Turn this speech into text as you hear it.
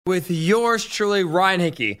With yours truly, Ryan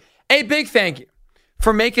Hickey. A big thank you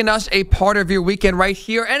for making us a part of your weekend right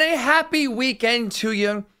here, and a happy weekend to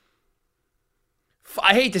you.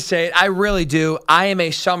 I hate to say it, I really do. I am a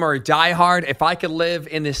summer diehard. If I could live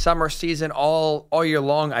in the summer season all year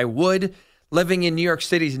long, I would. Living in New York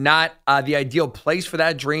City is not the ideal place for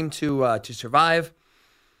that dream to survive.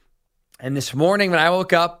 And this morning when I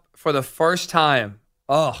woke up for the first time,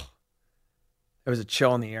 there was a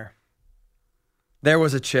chill in the air. There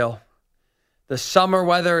was a chill. The summer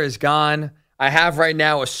weather is gone. I have right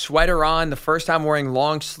now a sweater on. The first time wearing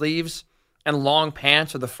long sleeves and long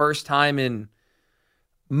pants for the first time in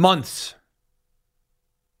months.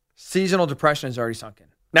 Seasonal depression has already sunk in.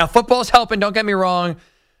 Now, football's helping, don't get me wrong.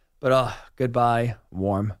 But goodbye,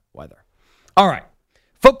 warm weather. All right.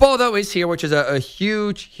 Football, though, is here, which is a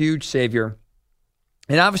huge, huge savior.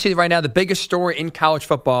 And obviously, right now, the biggest story in college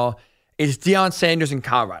football is Deion Sanders in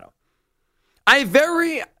Colorado. I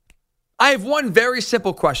have one very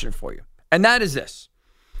simple question for you, and that is this.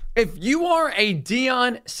 If you are a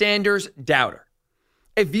Deion Sanders doubter,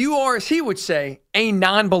 if you are, as he would say, a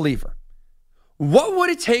non-believer, what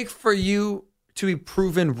would it take for you to be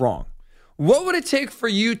proven wrong? What would it take for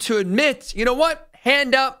you to admit, you know what,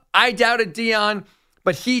 hand up, I doubted Deion,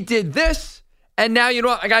 but he did this, and now, you know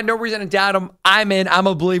what, I got no reason to doubt him. I'm in, I'm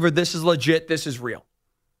a believer, this is legit, this is real.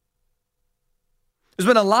 There's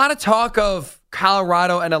been a lot of talk of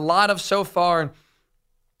Colorado and a lot of so far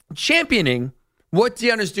championing what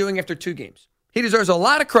Deion is doing after 2 games. He deserves a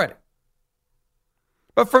lot of credit.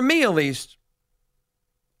 But for me, at least,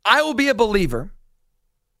 I will be a believer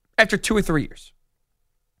after 2 or 3 years.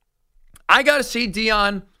 I got to see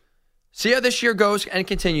Deion, see how this year goes and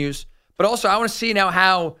continues. But also, I want to see now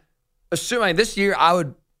how, assuming this year I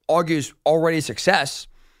would argue is already a success,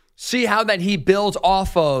 see how that he builds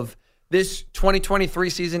off of this 2023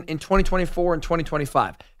 season in 2024 and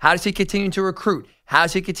 2025. How does he continue to recruit? How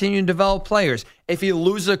does he continue to develop players? If he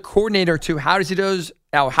loses a coordinator or two, how does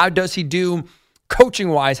he do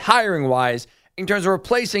coaching-wise, hiring-wise, in terms of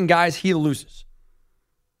replacing guys he loses?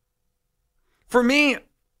 For me,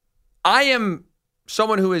 I am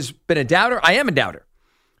someone who has been a doubter. I am a doubter.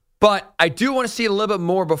 But I do want to see a little bit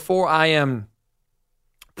more before I am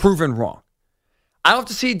proven wrong. I don't have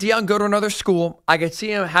to see Deion go to another school. I could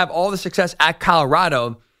see him have all the success at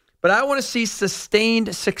Colorado, but I want to see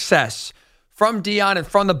sustained success from Deion and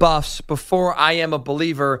from the Buffs before I am a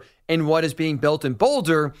believer in what is being built in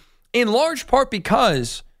Boulder, in large part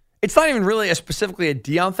because it's not even really specifically a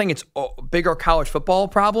Deion thing. It's a bigger college football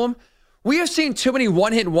problem. We have seen too many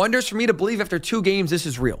one-hit wonders for me to believe after 2 games this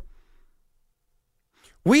is real.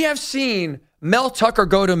 We have seen Mel Tucker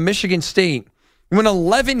go to Michigan State, win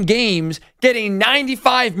 11 games, get a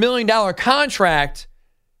 $95 million contract,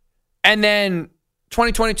 and then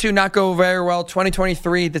 2022 not go very well.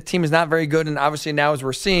 2023, the team is not very good, and obviously now, as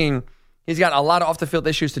we're seeing, he's got a lot of off-the-field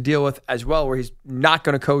issues to deal with as well, where he's not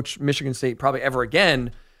going to coach Michigan State probably ever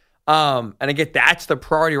again. And again, that's the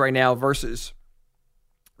priority right now versus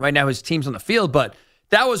right now his team's on the field. But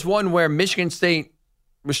that was one where Michigan State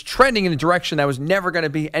was trending in a direction that was never going to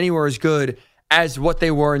be anywhere as good as what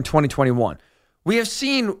they were in 2021. We have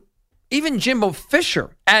seen even Jimbo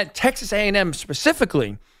Fisher at Texas A&M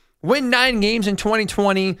specifically win 9 games in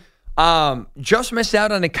 2020, just missed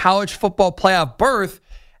out on a college football playoff berth,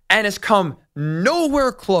 and has come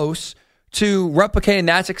nowhere close to replicating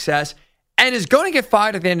that success, and is going to get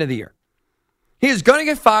fired at the end of the year. He is going to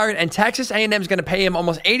get fired, and Texas A&M is going to pay him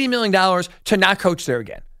almost $80 million to not coach there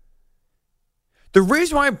again. The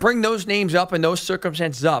reason why I bring those names up and those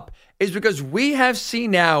circumstances up is because we have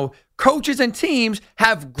seen now coaches and teams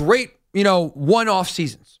have great, one-off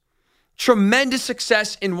seasons. Tremendous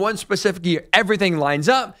success in one specific year. Everything lines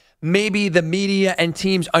up. Maybe the media and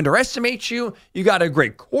teams underestimate you. You got a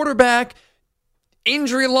great quarterback.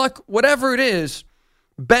 Injury luck, whatever it is,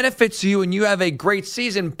 benefits you and you have a great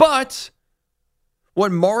season. But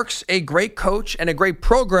what marks a great coach and a great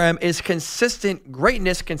program is consistent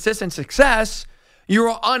greatness, consistent success. You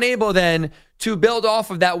are unable then to build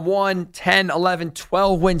off of that 1, 10, 11,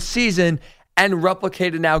 12 win season and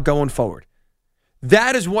replicate it now going forward.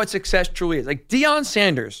 That is what success truly is. Like Deion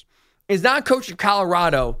Sanders is not coaching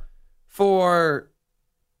Colorado for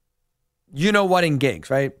you-know-what in gigs,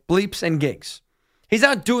 right? Bleeps and gigs. He's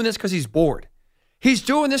not doing this because he's bored. He's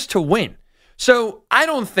doing this to win. So I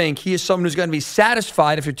don't think he is someone who's going to be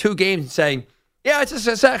satisfied after 2 games and saying, yeah, it's a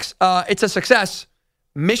success. It's a success.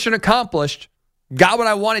 Mission accomplished. Got what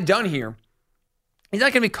I wanted done here. He's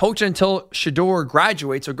not going to be coaching until Shador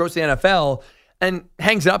graduates or goes to the NFL and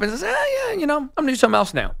hangs it up and says, I'm going to do something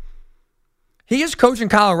else now. He is coaching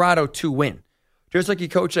Colorado to win, just like he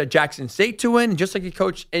coached at Jackson State to win, and just like he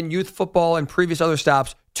coached in youth football and previous other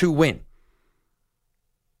stops to win.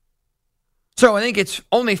 So I think it's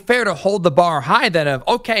only fair to hold the bar high then of,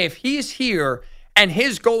 okay, if he's here and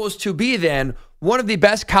his goal is to be then one of the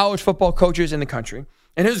best college football coaches in the country,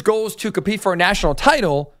 and his goal is to compete for a national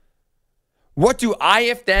title, what do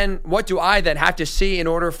I then have to see in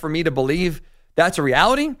order for me to believe that's a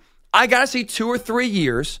reality? I got to see 2 or 3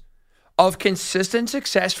 years of consistent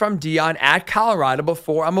success from Deion at Colorado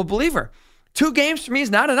before I'm a believer. 2 games for me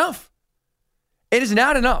is not enough. It is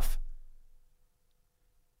not enough.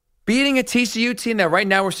 Beating a TCU team that right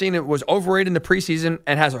now we're seeing it was overrated in the preseason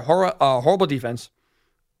and has a horrible defense,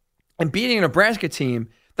 and beating a Nebraska team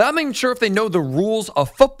that I'm not even sure if they know the rules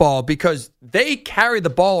of football because they carried the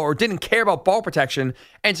ball or didn't care about ball protection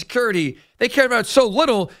and security. They cared about it so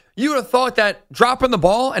little, you would have thought that dropping the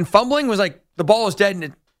ball and fumbling was like the ball is dead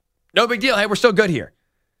and no big deal. Hey, we're still good here.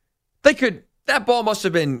 That ball must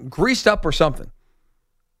have been greased up or something.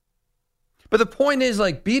 But the point is,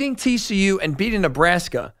 like, beating TCU and beating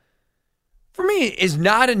Nebraska, for me, is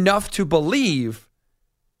not enough to believe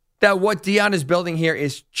that what Deion is building here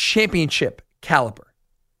is championship caliber.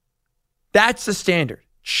 That's the standard.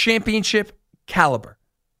 Championship caliber.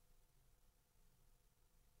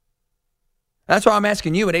 That's why I'm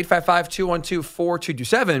asking you at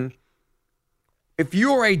 855-212-4227, if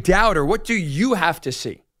you are a doubter, what do you have to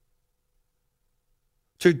see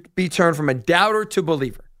to be turned from a doubter to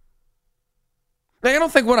believer? Now, I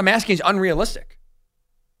don't think what I'm asking is unrealistic.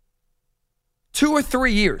 2 or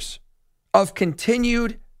 3 years of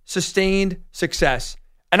continued, sustained success,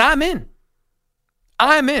 and I'm in.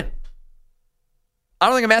 I'm in. I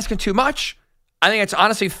don't think I'm asking too much. I think it's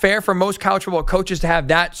honestly fair for most college football coaches to have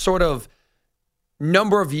that sort of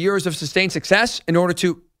number of years of sustained success in order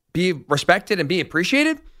to be respected and be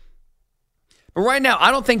appreciated. But right now,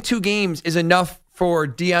 I don't think 2 games is enough for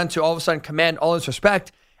Deion to all of a sudden command all this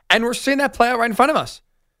respect. And we're seeing that play out right in front of us.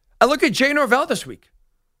 I look at Jay Norvell this week.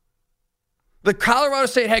 The Colorado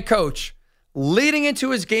State head coach leading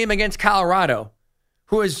into his game against Colorado,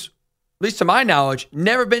 who has, at least to my knowledge,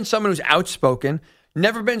 never been someone who's outspoken,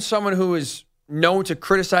 never been someone who is known to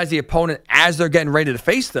criticize the opponent as they're getting ready to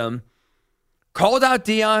face them, called out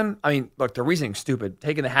Deion. I mean, look, the reasoning's stupid.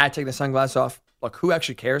 Taking the hat, taking the sunglasses off. Look, who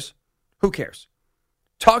actually cares? Who cares?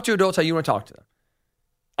 Talk to adults how you want to talk to them.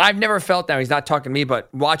 I've never felt, now he's not talking to me,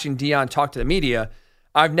 but watching Deion talk to the media,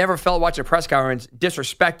 I've never felt watching a press conference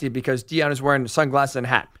disrespected because Deion is wearing sunglasses and a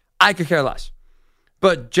hat. I could care less.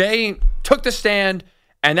 But Jay took the stand,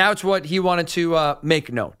 and that's what he wanted to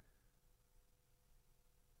make known.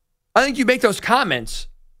 I think you make those comments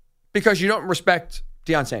because you don't respect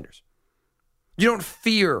Deion Sanders. You don't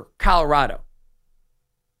fear Colorado.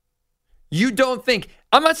 You don't think,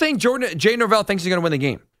 I'm not saying Jay Norvell thinks he's going to win the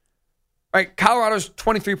game. All right, Colorado's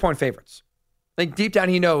 23-point favorites. I think deep down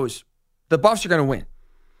he knows the Buffs are going to win.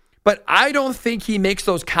 But I don't think he makes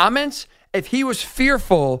those comments if he was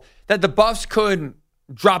fearful that the Buffs could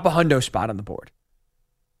drop a hundo spot on the board.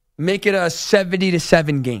 Make it a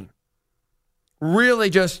 70-7 game. Really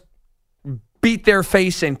just beat their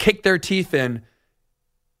face in, kick their teeth in,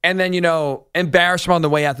 and then, embarrass them on the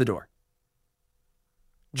way out the door.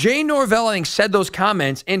 Jay Norvell, I think, said those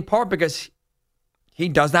comments in part because he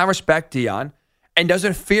does not respect Deion and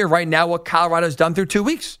doesn't fear right now what Colorado's done through 2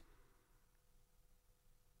 weeks.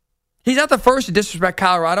 He's not the first to disrespect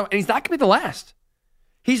Colorado, and he's not going to be the last.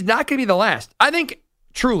 He's not going to be the last. I think,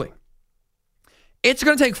 truly, it's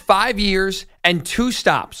going to take 5 years and 2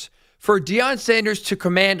 stops for Deion Sanders to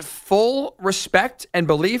command full respect and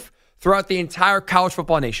belief throughout the entire college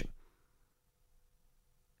football nation.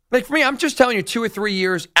 Like, for me, I'm just telling you 2 or 3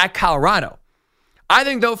 years at Colorado. I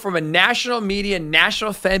think, though, from a national media,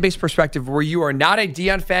 national fan base perspective, where you are not a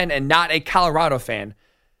Deion fan and not a Colorado fan,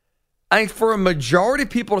 I think for a majority of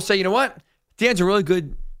people to say, you know what? Deion's a really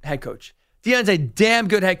good head coach. Deion's a damn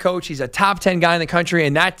good head coach. He's a top 10 guy in the country,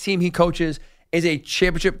 and that team he coaches is a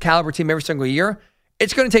championship caliber team every single year.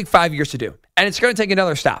 It's going to take 5 years to do, and it's going to take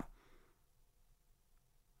another stop.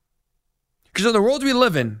 Because in the world we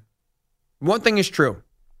live in, one thing is true.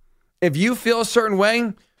 If you feel a certain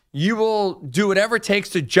way, you will do whatever it takes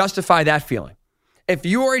to justify that feeling. If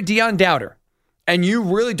you are a Deion doubter and you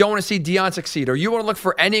really don't want to see Deion succeed, or you want to look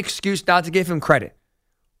for any excuse not to give him credit,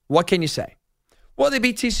 what can you say? Well, they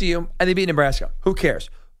beat TCU and they beat Nebraska. Who cares?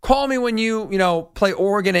 Call me when you play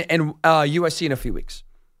Oregon and USC in a few weeks.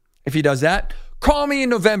 If he does that, call me in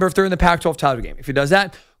November if they're in the Pac-12 title game. If he does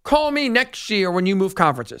that, call me next year when you move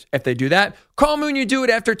conferences. If they do that, call me when you do it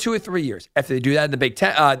after 2 or 3 years. If they do that in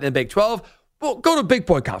the Big 12, well, go to Big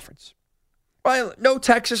Boy Conference. Right? No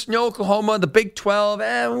Texas, no Oklahoma, the Big 12.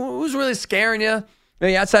 Who's really scaring you?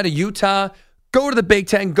 Maybe outside of Utah, go to the Big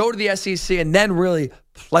 10, go to the SEC, and then really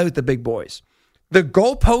play with the big boys. The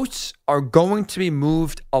goalposts are going to be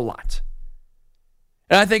moved a lot.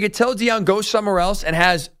 And I think until Deion goes somewhere else and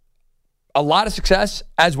has a lot of success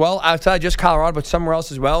as well, outside just Colorado, but somewhere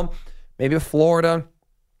else as well, maybe Florida,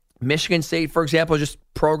 Michigan State, for example, just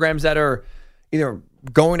programs that are either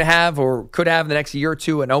going to have or could have in the next year or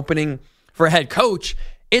two an opening for a head coach,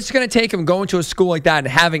 it's going to take him going to a school like that and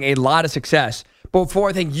having a lot of success before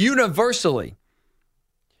I think universally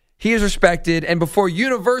he is respected, and before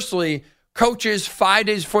universally coaches 5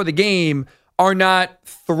 days before the game are not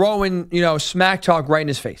throwing, smack talk right in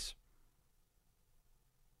his face.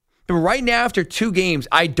 But right now, after 2 games,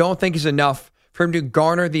 I don't think is enough for him to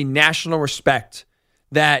garner the national respect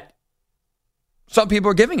that some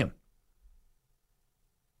people are giving him.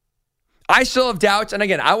 I still have doubts, and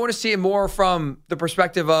again, I want to see it more from the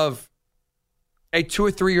perspective of a 2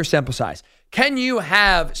 or 3 year sample size. Can you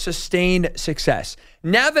have sustained success?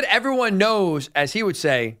 Now that everyone knows, as he would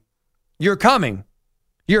say, you're coming,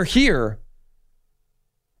 you're here,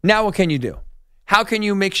 now what can you do? How can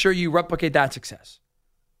you make sure you replicate that success?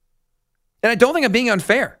 And I don't think I'm being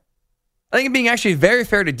unfair. I think I'm being actually very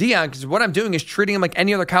fair to Deion, because what I'm doing is treating him like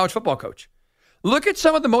any other college football coach. Look at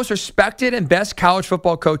some of the most respected and best college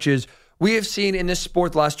football coaches we have seen in this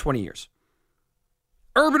sport the last 20 years.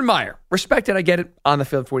 Urban Meyer, respected, I get it, on the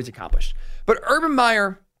field for what he's accomplished. But Urban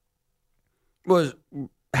Meyer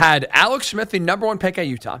had Alex Smith, the number 1 pick at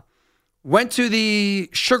Utah, went to the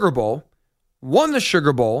Sugar Bowl, won the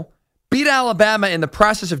Sugar Bowl, beat Alabama in the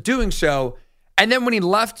process of doing so, and then when he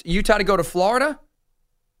left Utah to go to Florida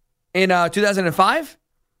in 2005,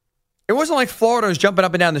 it wasn't like Florida was jumping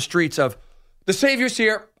up and down the streets of, the Savior's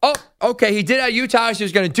here. Oh, okay, he did it at Utah, so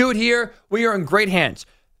he's going to do it here. We are in great hands.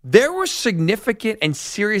 There were significant and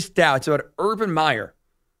serious doubts about Urban Meyer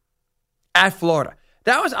at Florida.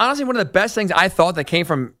 That was honestly one of the best things I thought that came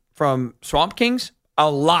from Swamp Kings. A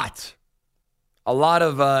lot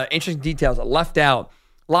of interesting details left out.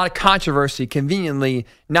 A lot of controversy, conveniently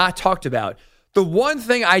not talked about. The one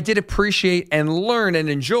thing I did appreciate and learn and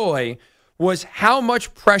enjoy was how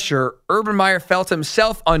much pressure Urban Meyer felt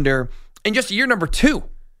himself under in just year number 2.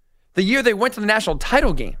 The year they went to the national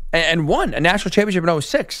title game and won a national championship in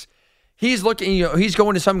 2006. He's looking, he's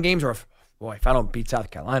going to some games where, boy, if I don't beat South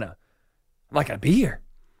Carolina, I'm not going to be here.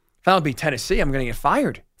 If I don't beat Tennessee, I'm going to get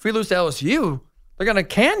fired. If we lose to LSU, they're going to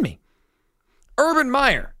can me. Urban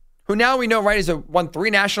Meyer, who now we know, right, has won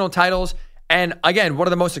 3 national titles, and again, one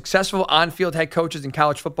of the most successful on-field head coaches in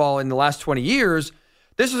college football in the last 20 years.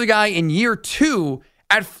 This was a guy in year 2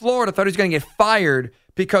 at Florida thought he was going to get fired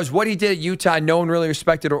because what he did at Utah, no one really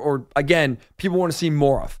respected or again, people want to see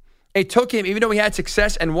more of. It took him, even though he had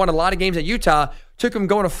success and won a lot of games at Utah, took him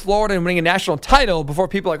going to Florida and winning a national title before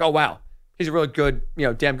people were like, oh, wow, he's a really good,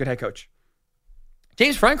 damn good head coach.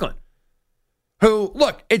 James Franklin, who,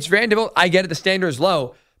 look, it's Vanderbilt. I get it. The standard is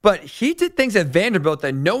low. But he did things at Vanderbilt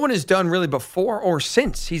that no one has done really before or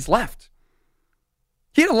since he's left.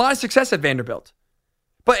 He had a lot of success at Vanderbilt.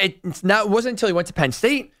 But it wasn't until he went to Penn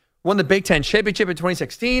State, won the Big Ten championship in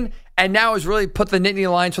 2016, and now has really put the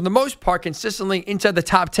Nittany Lions, for the most part, consistently into the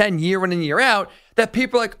top 10 year in and year out, that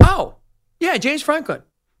people are like, oh, yeah, James Franklin,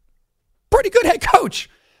 pretty good head coach.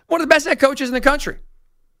 One of the best head coaches in the country.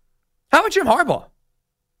 How about Jim Harbaugh?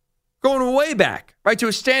 Going way back, right, to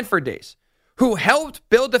his Stanford days, who helped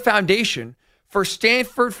build the foundation for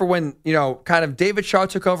Stanford for when, kind of David Shaw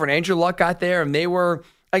took over and Andrew Luck got there, and they were,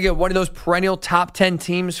 again, one of those perennial top 10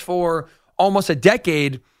 teams for almost a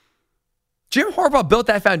decade. Jim Harbaugh built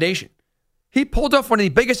that foundation. He pulled off one of the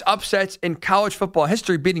biggest upsets in college football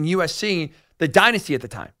history, beating USC, the dynasty at the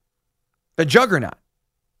time, the juggernaut.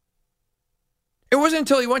 It wasn't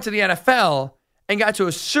until he went to the NFL and got to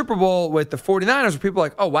a Super Bowl with the 49ers where people were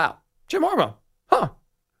like, oh, wow, Jim Harbaugh,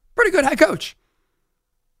 pretty good head coach.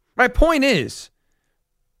 My point is,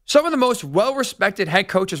 some of the most well-respected head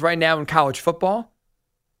coaches right now in college football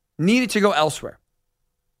needed to go elsewhere.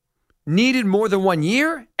 Needed more than 1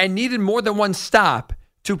 year and needed more than one stop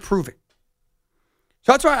to prove it.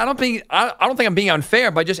 So that's why I don't think I'm being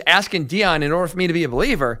unfair by just asking Deion, in order for me to be a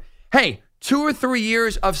believer, hey, 2 or 3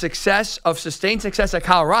 years of success, of sustained success at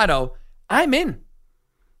Colorado, I'm in.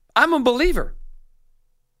 I'm a believer.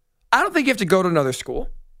 I don't think you have to go to another school.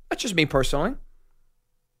 That's just me personally.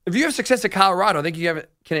 If you have success at Colorado, I think you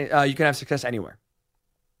can have success anywhere.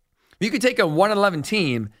 You could take a 1-11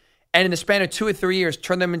 team and in the span of 2 or 3 years,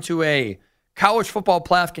 turn them into a college football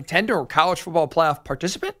playoff contender or college football playoff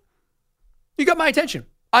participant. You got my attention.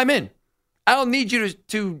 I'm in. I don't need you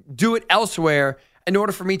to do it elsewhere in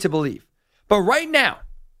order for me to believe. But right now,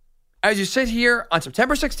 as you sit here on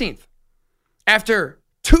September 16th, after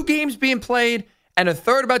 2 games being played and a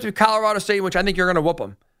third about to be Colorado State, which I think you're going to whoop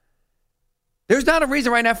them, there's not a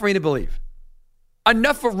reason right now for me to believe.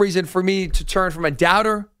 Enough of a reason for me to turn from a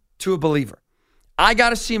doubter to a believer. I got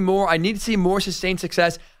to see more. I need to see more sustained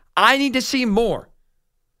success. I need to see more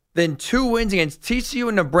than 2 wins against TCU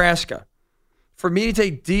and Nebraska for me to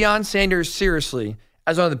take Deion Sanders seriously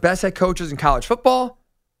as one of the best head coaches in college football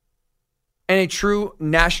and a true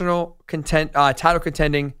national title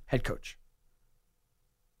contending head coach.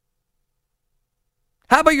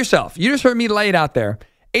 How about yourself? You just heard me lay it out there.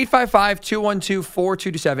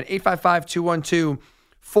 855-212-4227.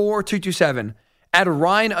 855-212-4227. At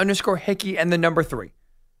Ryan_Hickey and the number 3.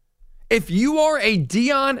 If you are a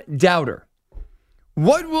Deion doubter,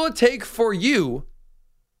 what will it take for you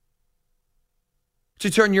to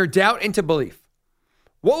turn your doubt into belief?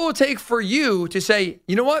 What will it take for you to say,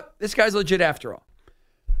 you know what? This guy's legit after all.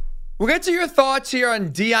 We'll get to your thoughts here on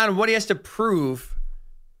Deion, what he has to prove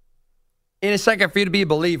in a second for you to be a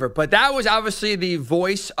believer. But that was obviously the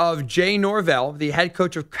voice of Jay Norvell, the head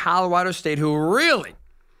coach of Colorado State, who really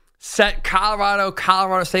set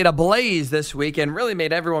Colorado State ablaze this week and really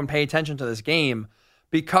made everyone pay attention to this game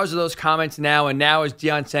because of those comments now. And now, as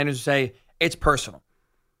Deion Sanders would say, it's personal.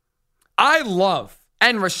 I love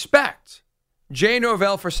and respect Jay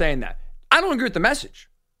Norvell for saying that. I don't agree with the message.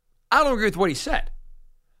 I don't agree with what he said.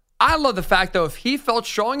 I love the fact, though, if he felt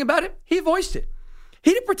strong about it, he voiced it.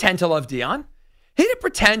 He didn't pretend to love Deion. He didn't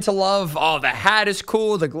pretend to love, oh, the hat is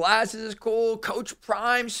cool, the glasses is cool, Coach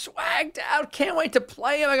Prime, swagged out, can't wait to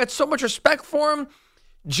play him. I got so much respect for him.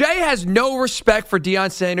 Jay has no respect for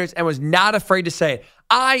Deion Sanders and was not afraid to say it.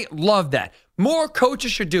 I love that. More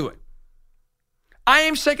coaches should do it. I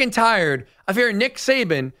am sick and tired of hearing Nick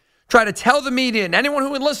Saban try to tell the media and anyone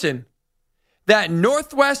who would listen that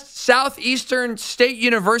Northwest Southeastern State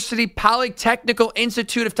University Polytechnical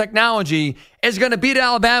Institute of Technology is going to beat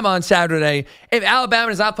Alabama on Saturday if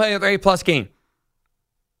Alabama does not play their A+ game.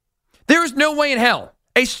 There is no way in hell.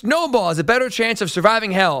 A snowball has a better chance of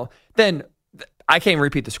surviving hell than, I can't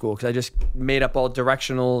repeat the school because I just made up all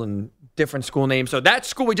directional and different school names. So that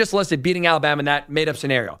school we just listed beating Alabama in that made up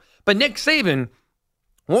scenario. But Nick Saban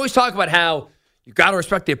will always talk about how you got to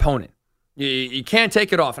respect the opponent. You can't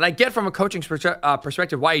take it off. And I get from a coaching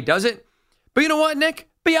perspective why he does it. But you know what, Nick?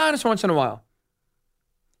 Be honest once in a while.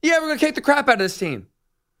 Yeah, we're going to kick the crap out of this team.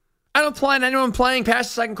 I don't plan anyone playing past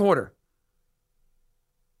the second quarter.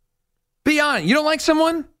 Be honest. You don't like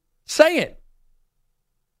someone? Say it.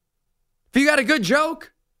 If you got a good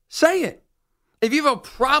joke, say it. If you have a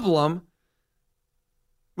problem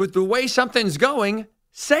with the way something's going,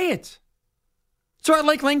 say it. So I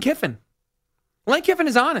like Lane Kiffin. Lane Kiffin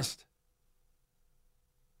is honest.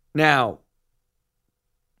 Now,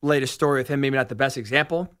 latest story with him, maybe not the best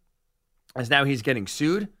example, as now he's getting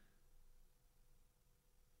sued.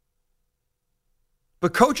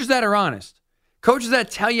 But coaches that are honest, coaches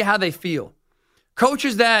that tell you how they feel,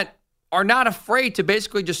 coaches that are not afraid to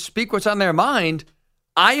basically just speak what's on their mind,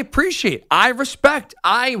 I appreciate, I respect,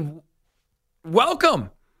 I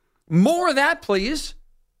welcome. More of that, please.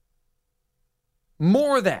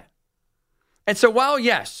 More of that. And so while,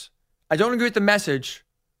 yes, I don't agree with the message,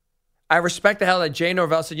 I respect the hell that Jay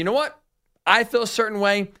Norvell said, you know what? I feel a certain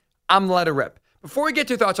way. I'm going to let it rip. Before we get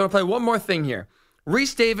to your thoughts, I want to play one more thing here.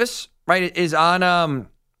 Reese Davis, right, is on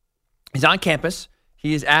campus.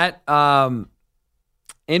 He is at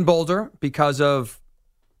in Boulder because of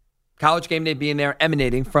College Game Day being there,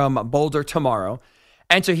 emanating from Boulder tomorrow.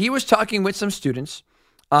 And so he was talking with some students,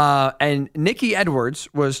 and Nikki Edwards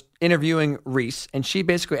was interviewing Reese, and she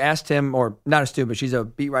basically asked him, or not a student, but she's a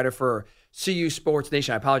beat writer for CU Sports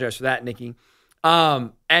Nation. I apologize for that, Nikki.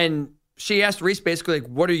 And she asked Reese basically, like,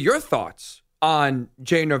 what are your thoughts on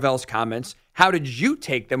Jay Norvell's comments? How did you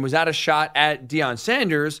take them? Was that a shot at Deion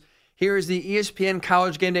Sanders? Here is the ESPN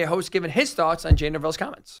College Game Day host giving his thoughts on Jay Norvell's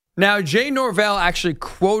comments. Now, Jay Norvell actually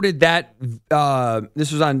quoted that.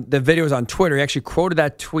 This was on the video was on Twitter. He actually quoted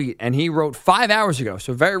that tweet, and he wrote 5 hours ago.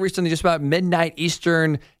 So very recently, just about midnight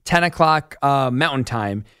Eastern, 10 o'clock Mountain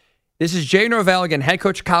Time. This is Jay Norvell, again, head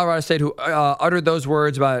coach of Colorado State, who uttered those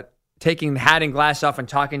words about taking the hat and glass off and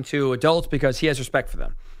talking to adults because he has respect for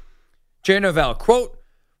them. Jay Norvell, quote,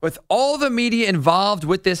 with all the media involved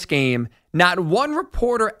with this game, not one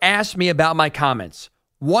reporter asked me about my comments.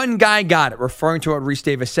 One guy got it, referring to what Reese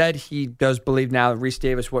Davis said. He does believe now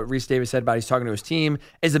that what Reese Davis said about he's talking to his team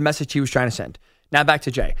is the message he was trying to send. Now back to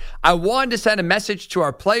Jay. I wanted to send a message to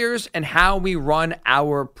our players and how we run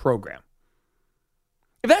our program.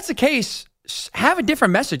 If that's the case, have a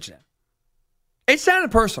different message then. It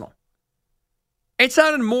sounded personal. It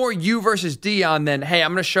sounded more you versus Deion than, hey,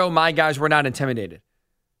 I'm going to show my guys we're not intimidated.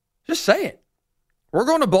 Just say it. We're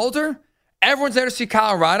going to Boulder. Everyone's there to see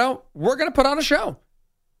Colorado. We're going to put on a show.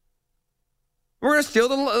 We're going to steal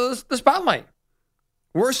the spotlight.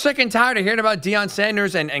 We're sick and tired of hearing about Deion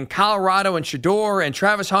Sanders and Colorado and Shador and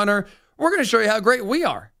Travis Hunter. We're going to show you how great we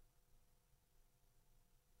are.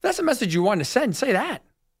 If that's a message you want to send, say that.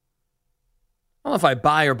 I don't know if I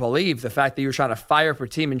buy or believe the fact that you're trying to fire up your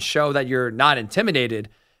team and show that you're not intimidated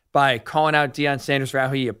by calling out Deion Sanders for how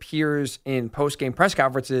he appears in post-game press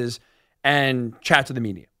conferences and chats with the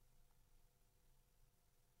media.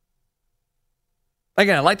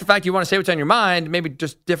 Again, I like the fact you want to say what's on your mind, maybe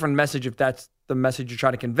just different message if that's the message you're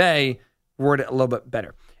trying to convey, word it a little bit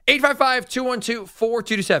better.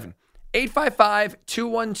 855-212-4227.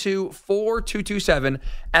 855-212-4227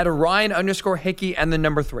 at Orion_Hickey and the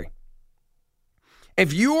number 3.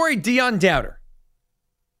 If you are a Deion doubter,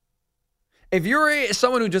 if you're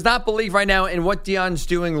someone who does not believe right now in what Deion's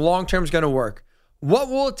doing long-term is going to work, what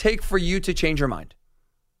will it take for you to change your mind?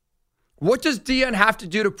 What does Deion have to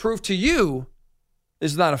do to prove to you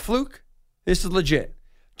this is not a fluke, this is legit?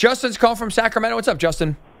 Justin's call from Sacramento. What's up,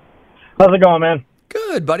 Justin? How's it going, man?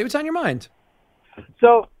 Good, buddy. What's on your mind?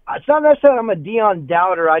 So it's not necessarily I'm a Deion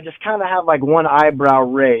doubter. I just kind of have like one eyebrow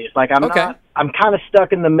raised. Like I'm kind of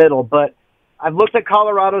stuck in the middle, but I've looked at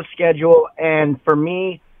Colorado's schedule, and for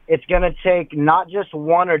me, it's going to take not just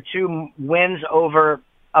 1 or 2 wins over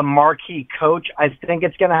a marquee coach. I think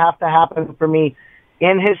it's going to have to happen for me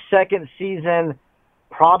in his second season,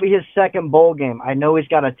 probably his second bowl game. I know he's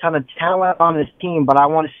got a ton of talent on his team, but I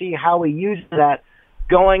want to see how he uses that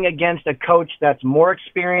going against a coach that's more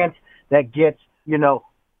experienced, that gets,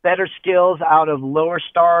 better skills out of lower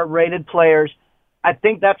star rated players. I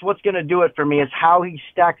think that's what's going to do it for me, is how he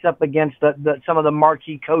stacks up against some of the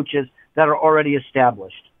marquee coaches that are already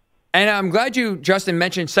established. And I'm glad you, Justin,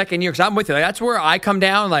 mentioned second year, because I'm with you. Like, that's where I come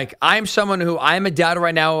down. Like, I'm someone who I'm a doubter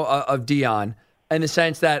right now of Deion, in the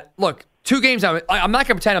sense that, look, 2 games, I'm not going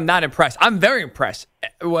to pretend I'm not impressed. I'm very impressed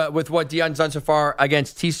with what Deion's done so far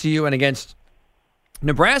against TCU and against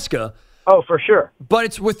Nebraska. Oh, for sure. But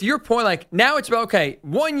it's with your point, like, now it's about, okay,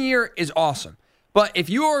 1 year is awesome. But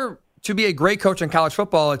if you're to be a great coach in college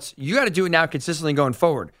football, you got to do it now consistently going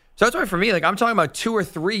forward. So that's why for me, like, I'm talking about 2 or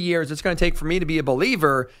 3 years it's going to take for me to be a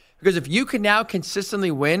believer, because if you can now consistently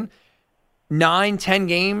win 9, 10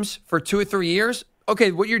 games for 2 or 3 years,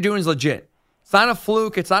 okay, what you're doing is legit. It's not a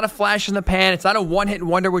fluke. It's not a flash in the pan. It's not a one-hit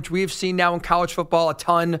wonder, which we have seen now in college football a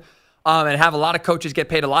ton, and have a lot of coaches get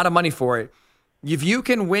paid a lot of money for it. If you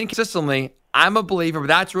can win consistently, I'm a believer, but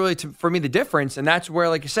that's really, for me, the difference. And that's where,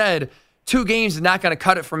 like you said, 2 games is not going to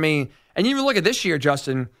cut it for me. And you even look at this year,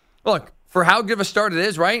 Justin. Look, for how good of a start it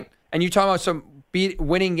is, right? And you talk about some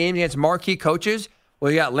winning games against marquee coaches.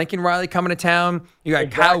 Well, you got Lincoln Riley coming to town. You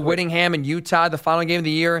got Kyle Whittingham in Utah, the final game of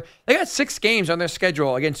the year. They got 6 games on their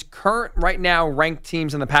schedule against current, right now, ranked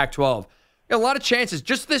teams in the Pac-12. A lot of chances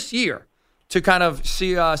just this year to kind of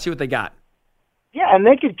see what they got. Yeah, and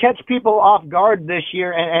they could catch people off guard this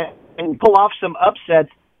year and pull off some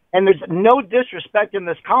upsets. And there's no disrespect in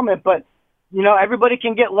this comment, but, everybody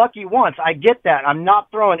can get lucky once. I get that. I'm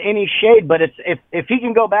not throwing any shade, but it's if he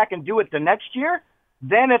can go back and do it the next year,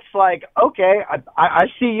 then it's like, okay, I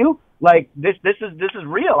see you. Like, this is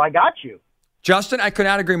real. I got you. Justin, I could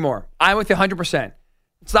not agree more. I'm with you 100%.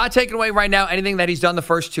 It's not taking away right now anything that he's done the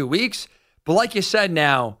first 2 weeks. But like you said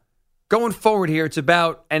now, going forward here, it's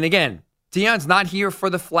about, and again, Deion's not here for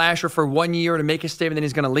the flash or for 1 year to make a statement that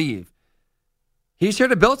he's going to leave. He's here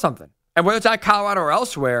to build something. And whether it's at Colorado or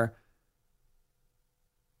elsewhere,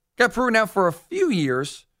 got proven now for a few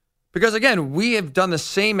years, because, again, we have done the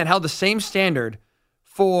same and held the same standard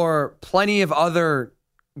for plenty of other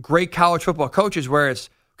great college football coaches, where it's,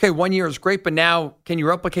 okay, 1 year is great, but now can you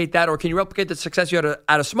replicate that, or can you replicate the success you had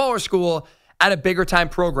at a smaller school at a bigger time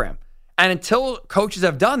program? And until coaches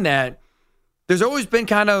have done that, there's always been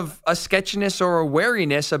kind of a sketchiness or a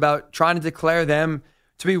wariness about trying to declare them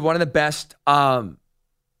to be one of the best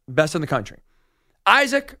in the country.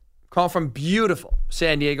 Isaac, call from beautiful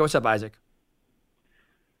San Diego. What's up, Isaac?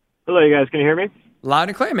 Hello, you guys. Can you hear me? Loud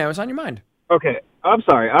and clear, man. What's on your mind? Okay. I'm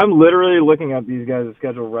sorry. I'm literally looking at these guys'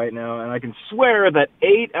 schedule right now, and I can swear that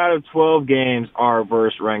 8 out of 12 games are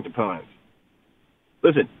versus ranked opponents.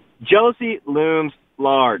 Listen, jealousy looms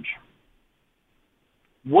large.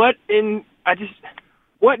 What in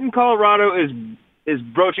Colorado is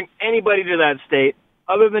broaching anybody to that state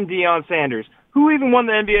other than Deion Sanders? Who even won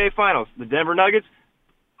the NBA Finals? The Denver Nuggets?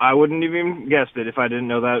 I wouldn't even guessed it if I didn't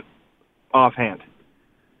know that offhand.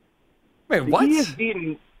 Wait, what? He has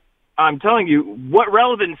beaten. I'm telling you, what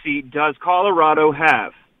relevancy does Colorado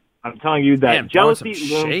have? I'm telling you that Damn, jealousy throwing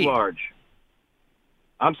some looms shade. large.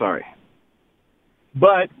 I'm sorry.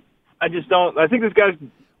 But I just don't. I think this guy's.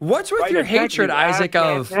 What's with writing your a check hatred, he's Isaac,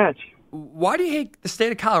 ass of can't catch. why do you hate the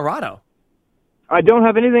state of Colorado? I don't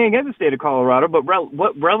have anything against the state of Colorado, but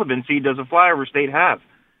what relevancy does a flyover state have?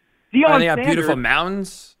 Deion They got Sanders, beautiful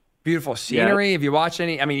mountains, beautiful scenery. If you watch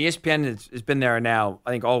any, I mean, ESPN has been there now,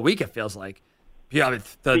 I think, all week, it feels like. Yeah,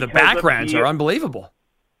 the backgrounds are unbelievable.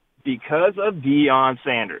 Because of Deion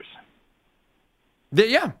Sanders.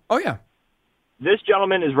 Yeah. Oh, yeah. This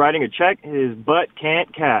gentleman is writing a check his butt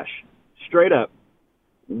can't cash. Straight up.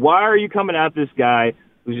 Why are you coming at this guy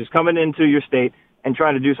who's just coming into your state and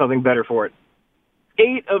trying to do something better for it?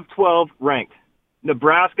 8 of 12 ranked.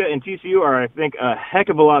 Nebraska and TCU are, I think, a heck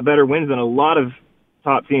of a lot better wins than a lot of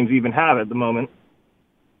top teams even have at the moment.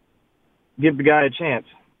 Give the guy a chance.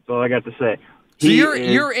 That's all I got to say. So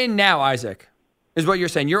you're in now, Isaac, is what you're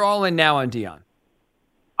saying. You're all in now on Deion.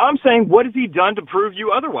 I'm saying, what has he done to prove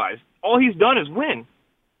you otherwise? All he's done is win.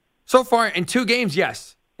 So far, in 2 games,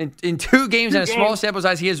 yes. In 2 games and a small sample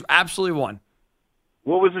size, he has absolutely won.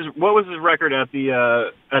 What was his record at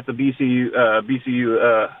the BCU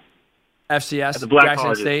FCS, at the Black Jackson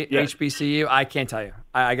Colleges? State, Yes. HBCU? I can't tell you.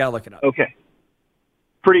 I got to look it up. Okay.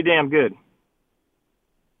 Pretty damn good.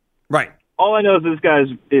 Right. All I know is this guy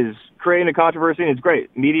is creating a controversy, and it's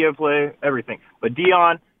great. Media play, everything. But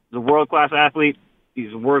Deion is a world-class athlete.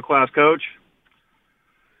 He's a world-class coach.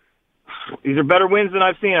 These are better wins than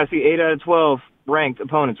I've seen. I see 8 out of 12 ranked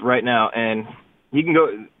opponents right now, and they can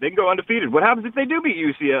go undefeated. What happens if they do beat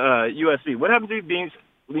USC? What happens if he beats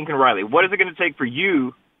Lincoln Riley? What is it going to take for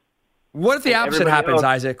you? What if the opposite happens, else?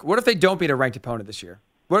 Isaac? What if they don't beat a ranked opponent this year?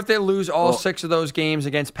 What if they lose all 6 of those games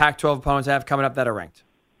against Pac-12 opponents they have coming up that are ranked?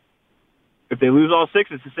 If they lose all 6,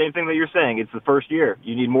 it's the same thing that you're saying. It's the first year.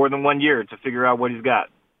 You need more than 1 year to figure out what he's got.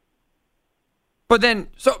 But then,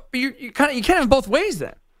 so you can't have both ways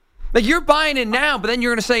then. Like you're buying it now, but then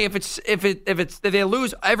you're going to say if they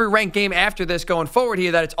lose every ranked game after this going forward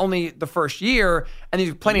here, that it's only the first year and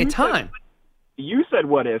there's plenty of time. You said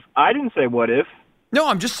what if? I didn't say what if. No,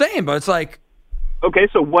 I'm just saying, but it's like, okay,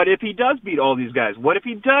 so what if he does beat all these guys? What if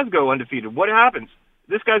he does go undefeated? What happens?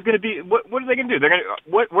 This guy's going to be. What are they going to do? They're going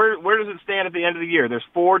to. Where does it stand at the end of the year? There's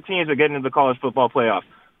 4 teams that get into the college football playoff.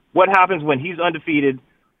 What happens when he's undefeated?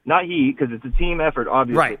 Not he, because it's a team effort,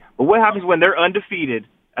 obviously. Right. But what happens when they're undefeated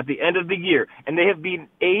at the end of the year and they have beaten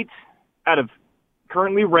 8 out of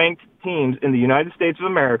currently ranked teams in the United States of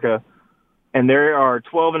America, and there are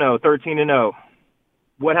 12-0, 13-0?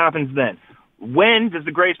 What happens then? When does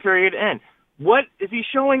the grace period end? What is he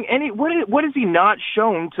showing? What is he not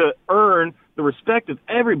shown to earn the respect of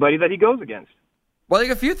everybody that he goes against? well, like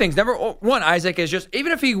a few things. Number one, Isaac, is just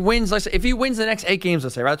even if he wins, let's say, if he wins the next 8 games,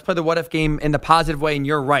 let's say, right? Let's play the what if game in the positive way, and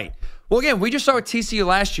you're right. Well, again, we just saw with TCU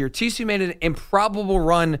last year. TCU made an improbable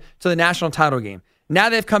run to the national title game. Now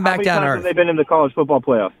they've come back down to earth. How many times have they been in the college football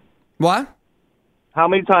playoff? What? How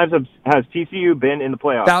many times has TCU been in the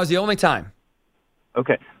playoff? That was the only time.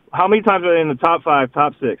 Okay. How many times are they in the top 5,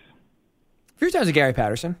 top 6? A few times with Gary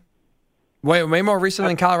Patterson. Way more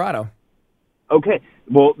recently than Colorado. Okay.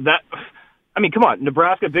 Well, come on.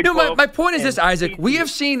 Nebraska, Big 12. No, my point is this, Isaac. We have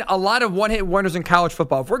seen a lot of one-hit wonders in college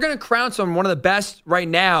football. If we're going to crown someone one of the best right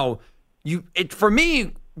now, for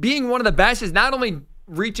me, being one of the best is not only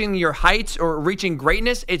reaching your heights or reaching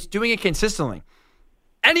greatness, it's doing it consistently.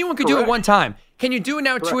 Anyone could do it one time. Can you do it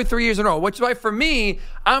now 2 or 3 years in a row? Which is why, for me,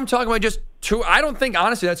 I'm talking about just 2. I don't think,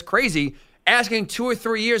 honestly, that's crazy, asking 2 or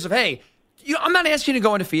 3 years of, hey, I'm not asking you to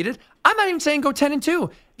go undefeated. I'm not even saying go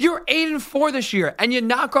 10-2. You're 8-4 this year, and you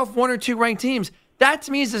knock off 1 or 2 ranked teams. That,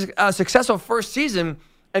 to me, is a successful first season.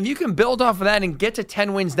 If you can build off of that and get to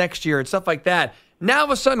 10 wins next year and stuff like that, now all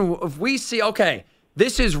of a sudden, if we see, okay,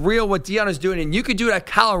 this is real what Deion is doing, and you could do it at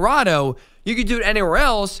Colorado, you could do it anywhere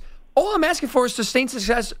else, all I'm asking for is sustained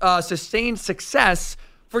success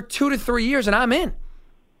for 2 to 3 years, and I'm in.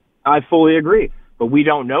 I fully agree, but we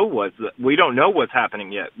don't know what's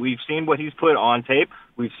happening yet. We've seen what he's put on tape.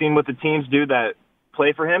 We've seen what the teams do that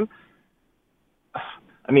play for him.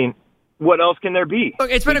 I mean, what else can there be? Look,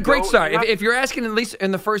 it's been a great start. If you're asking, at least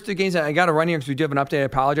in the first 2 games, I got to run here because we do have an update. I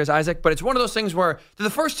apologize, Isaac, but it's one of those things where to the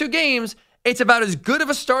first 2 games, it's about as good of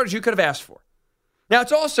a start as you could have asked for. Now,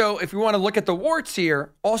 it's also, if you want to look at the warts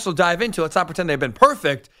here, also dive into, let's not pretend they've been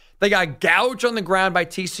perfect. They got gouged on the ground by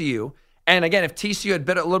TCU. And again, if TCU had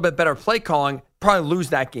a little bit better play calling, probably lose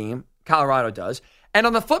that game. Colorado does. And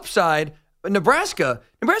on the flip side, Nebraska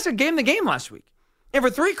gave them the game last week. And for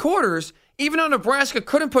 3 quarters, even though Nebraska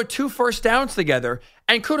couldn't put 2 first downs together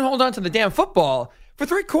and couldn't hold on to the damn football, for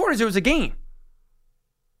 3 quarters, it was a game.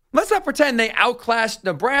 Let's not pretend they outclassed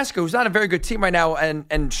Nebraska, who's not a very good team right now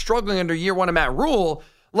and struggling under year one of Matt Rule,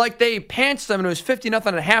 like they pantsed them and it was 50-0 at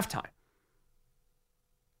halftime.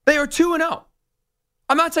 They are 2-0.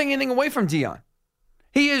 I'm not taking anything away from Deion.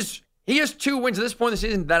 He has 2 wins at this point in the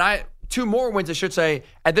season two more wins, I should say,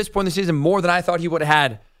 at this point in the season, more than I thought he would have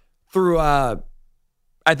had through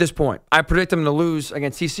at this point. I predict him to lose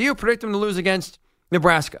against TCU, predict him to lose against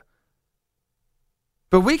Nebraska.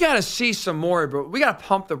 But we got to see some more, but we got to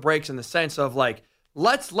pump the brakes in the sense of like,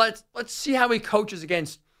 let's see how he coaches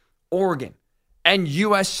against Oregon and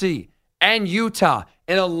USC and Utah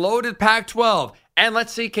in a loaded Pac-12. And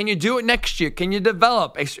let's see, can you do it next year? Can you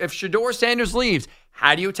develop? If Shedeur Sanders leaves,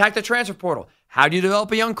 how do you attack the transfer portal? How do you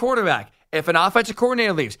develop a young quarterback? If an offensive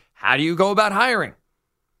coordinator leaves, how do you go about hiring?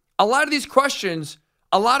 A lot of these questions,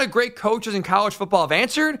 a lot of great coaches in college football have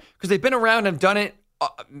answered because they've been around and have done it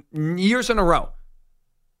years in a row.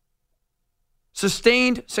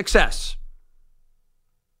 Sustained success.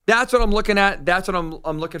 That's what I'm looking at. That's what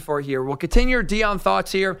I'm looking for here. We'll continue your Deion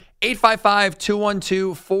thoughts here.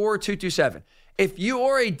 855-212-4227. If you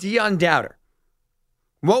are a Deion doubter,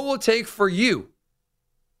 what will it take for you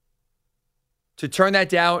to turn that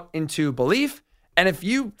doubt into belief? And if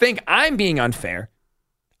you think I'm being unfair,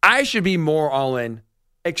 I should be more all in.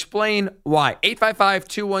 Explain why.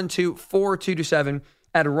 855-212-4227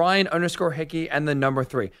 at Ryan_Hickey and the number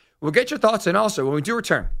 3. We'll get your thoughts in also when we do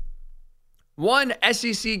return. One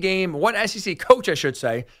SEC coach, I should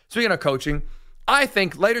say, speaking of coaching, I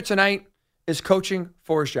think later tonight is coaching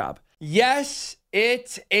for his job. Yes,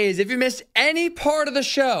 it is. If you missed any part of the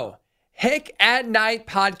show, Hick at Night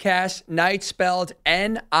podcast, night spelled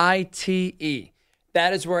N-I-T-E.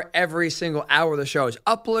 That is where every single hour of the show is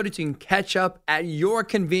uploaded. You can catch up at your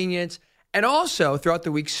convenience. And also, throughout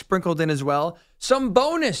the week, sprinkled in as well, some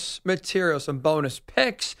bonus material, some bonus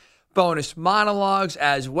picks, bonus monologues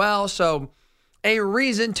as well. So a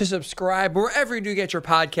reason to subscribe wherever you do get your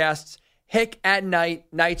podcasts. Hick at Night,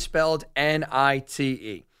 night spelled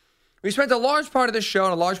N-I-T-E. We spent a large part of this show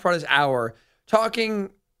and a large part of this hour talking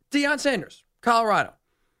Deion Sanders, Colorado.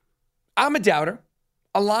 I'm a doubter.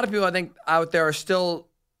 A lot of people, I think, out there are still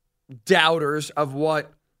doubters of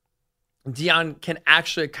what Deion can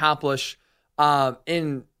actually accomplish at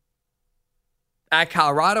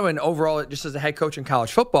Colorado and overall just as a head coach in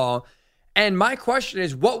college football. And my question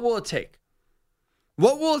is, what will it take?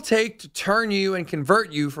 What will it take to turn you and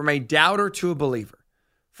convert you from a doubter to a believer?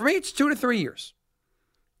 For me, it's 2 to 3 years.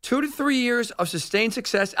 2 to 3 years of sustained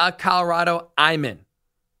success at Colorado, I'm in.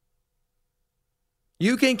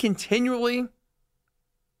 You can continually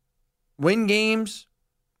win games,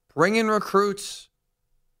 bring in recruits,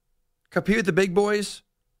 compete with the big boys,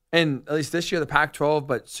 and at least this year the Pac-12,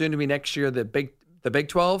 but soon to be next year the Big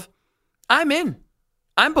 12. I'm in.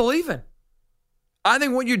 I'm believing. I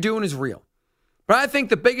think what you're doing is real. But I think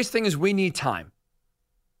the biggest thing is we need time.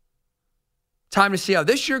 Time to see how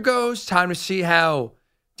this year goes, time to see how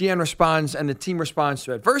Deion responds and the team responds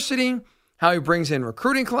to adversity, how he brings in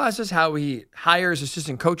recruiting classes, how he hires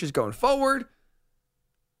assistant coaches going forward.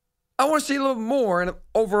 I want to see a little more and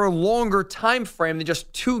over a longer time frame than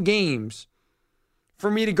just 2 games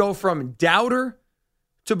for me to go from doubter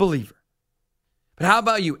to believer. But how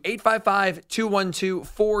about you?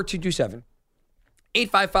 855-212-4227.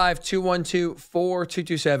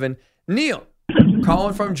 855-212-4227. Neil,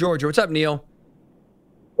 calling from Georgia. What's up, Neil?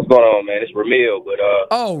 What's going on, man? It's Ramil, but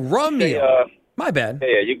Ramil. My bad.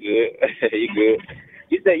 Yeah, you good. You good.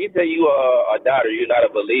 You say you are a doubter. You're not a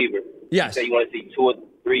believer. Yes. You say you want to see 2 or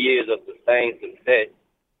 3 years of sustained success,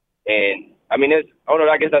 and I mean, I don't know.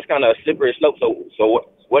 I guess that's kind of a slippery slope. So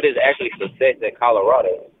what is actually success at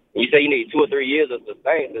Colorado? You say you need 2 or 3 years of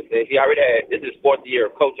sustained success. He already had. This is 4th year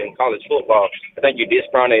of coaching college football. I think you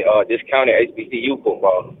discounted HBCU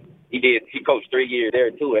football. He coached 3 years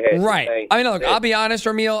there too. And had right. I mean, look, I'll be honest,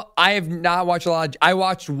 Ramil. I have not watched a lot. I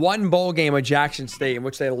watched one bowl game at Jackson State in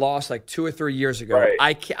which they lost like 2 or 3 years ago. Right.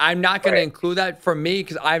 I'm not going to include that for me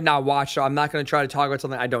because I've not watched. So I'm not going to try to talk about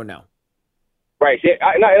something I don't know. Right. See,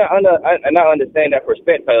 I understand that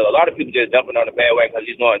perspective. A lot of people just jumping on the bandwagon because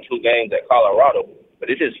he's won 2 games at Colorado. But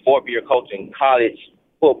this is 4th year coaching college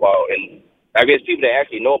football, and I guess people that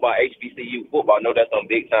actually know about HBCU football know that's some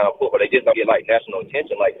big time football. They just don't get like national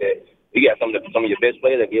attention like that. You got some of your best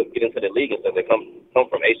players that get into the league and stuff that come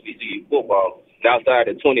from HBCU football. And outside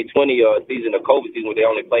the 2020 season, the COVID season, where they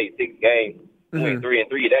only played 6 games, he went 3-3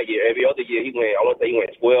 that year. Every other year he went. I want to say he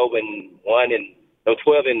went 12-1 and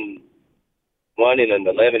 12-1 and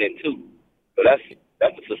 11-2. So that's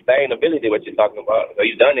the sustainability what you're talking about. So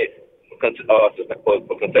he's done it for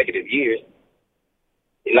consecutive years.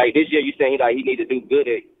 And like this year, you saying he need to do good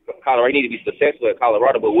at Colorado. He need to be successful at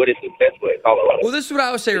Colorado, but what is successful at Colorado? Well, this is what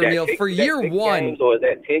I would say, Ramil. For year one, games, or is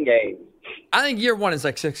that 10 games? I think year one is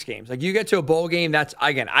like 6 games. Like you get to a bowl game. That's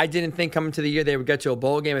again, I didn't think coming to the year they would get to a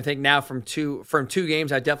bowl game. I think now from two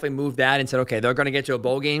games, I definitely moved that and said, okay, they're going to get to a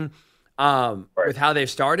bowl game with how they've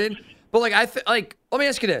started. But like let me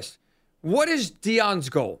ask you this: what is Deion's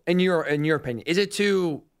goal in your opinion? Is it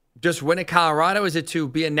to just win at Colorado? Is it to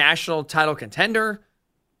be a national title contender?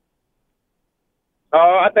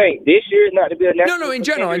 I think this year is not to be a national. No, in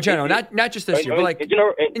general, not just this year, but like in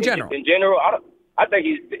general. In general, I think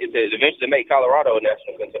he's eventually make Colorado a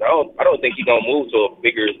national contender. I don't think he's gonna move to a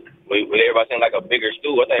bigger, with everybody saying like a bigger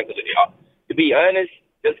school. I think to be honest,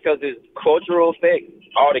 just because his cultural effect,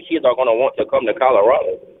 all the kids are gonna want to come to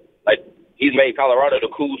Colorado. Like he's made Colorado the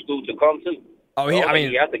cool school to come to. Oh, he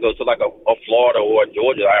has to go to like a Florida or a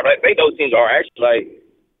Georgia. I think those teams are actually like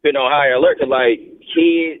putting on higher alert to like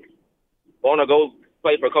kids want to go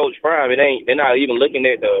play for Coach Prime. They're not even looking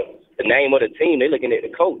at the name of the team. They're looking at the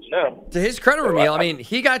coach now. To his credit, Ramil, I mean,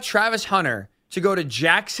 he got Travis Hunter to go to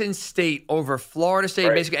Jackson State over Florida State,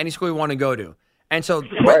 basically any school he wanted to go to. And so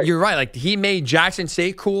you're right. Like he made Jackson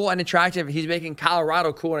State cool and attractive. He's making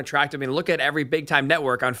Colorado cool and attractive. I mean, look at every big time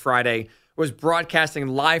network on Friday was broadcasting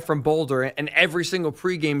live from Boulder, and every single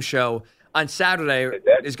pregame show on Saturday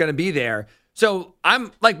is going to be there. So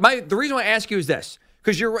I'm like, the reason why I ask you is this,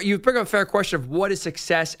 because you bring up a fair question of what is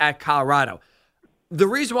success at Colorado. The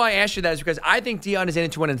reason why I asked you that is because I think Deion is in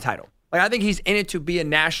it to win the title. Like I think he's in it to be a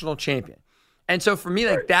national champion. And so for me,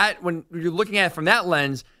 like that, when you're looking at it from that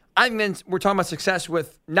lens, I think then we're talking about success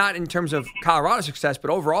with not in terms of Colorado success, but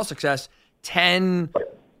overall success, 10,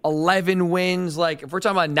 11 wins. Like if we're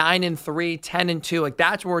talking about 9-3, 10-2, like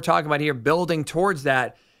that's what we're talking about here, building towards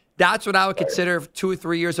that. That's what I would consider 2 or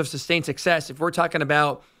 3 years of sustained success. If we're talking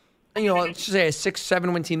about, let's just say a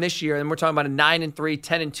 6-7 win team this year, and we're talking about a 9-3,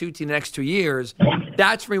 10-2 team the next 2 years.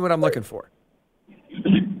 That's for me what I'm looking for.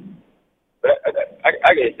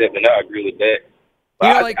 I get it, and I agree with that.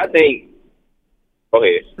 But I think. Go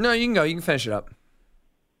ahead. No, you can go. You can finish it up.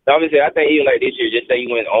 Obviously, I think even like this year, just say you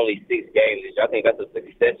win only 6 games this year, I think that's a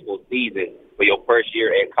successful season for your first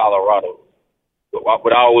year in Colorado.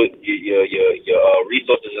 With all your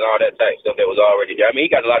resources and all that type of stuff that was already there. I mean,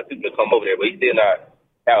 he got a lot of people to come over there, but he still not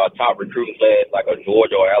have a top recruiting class like a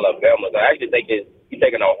Georgia or Alabama. So I actually think he's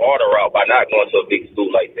taking a harder route by not going to a big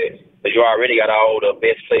school like this. Because you already got all the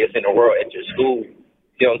best players in the world at your school.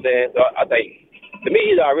 You know what I'm saying? So I think, to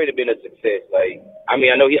me, he's already been a success. Like, I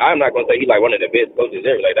mean, I know I'm not going to say he's like one of the best coaches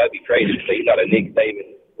ever. Like, that'd be crazy to say he's not a Nick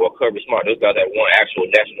Saban or Kirby Smart. Those guys that won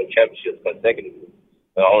actual national championships consecutively.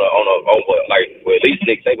 At least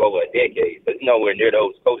Nick Saban over a decade. But nowhere near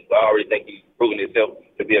those coaches. I already think he's proven himself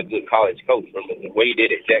to be a good college coach from the way he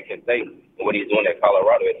did at Jackson State and what he's doing at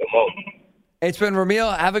Colorado at the moment. It's been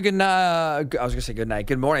Ramil. Have a good night. I was going to say good night.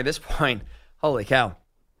 Good morning at this point. Holy cow.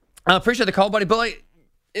 I appreciate the call, buddy. But like,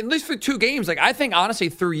 at least for 2 games, like I think honestly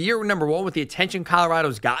through year number 1 with the attention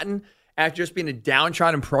Colorado's gotten after just being a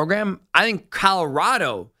downtrodden program, I think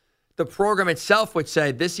Colorado, the program itself, would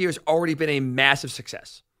say this year's already been a massive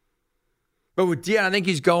success. But with Deion, I think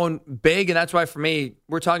he's going big, and that's why for me,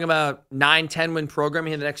 we're talking about 9-10 win program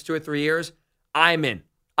in the next 2 or 3 years. I'm in.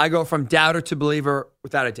 I go from doubter to believer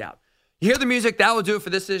without a doubt. You hear the music. That will do it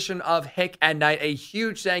for this edition of Hick at Night. A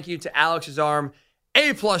huge thank you to Alex's Arm.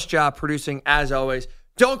 A-plus job producing, as always.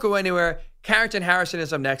 Don't go anywhere. Carrington Harrison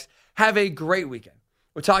is up next. Have a great weekend.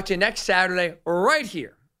 We'll talk to you next Saturday right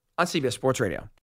here on CBS Sports Radio.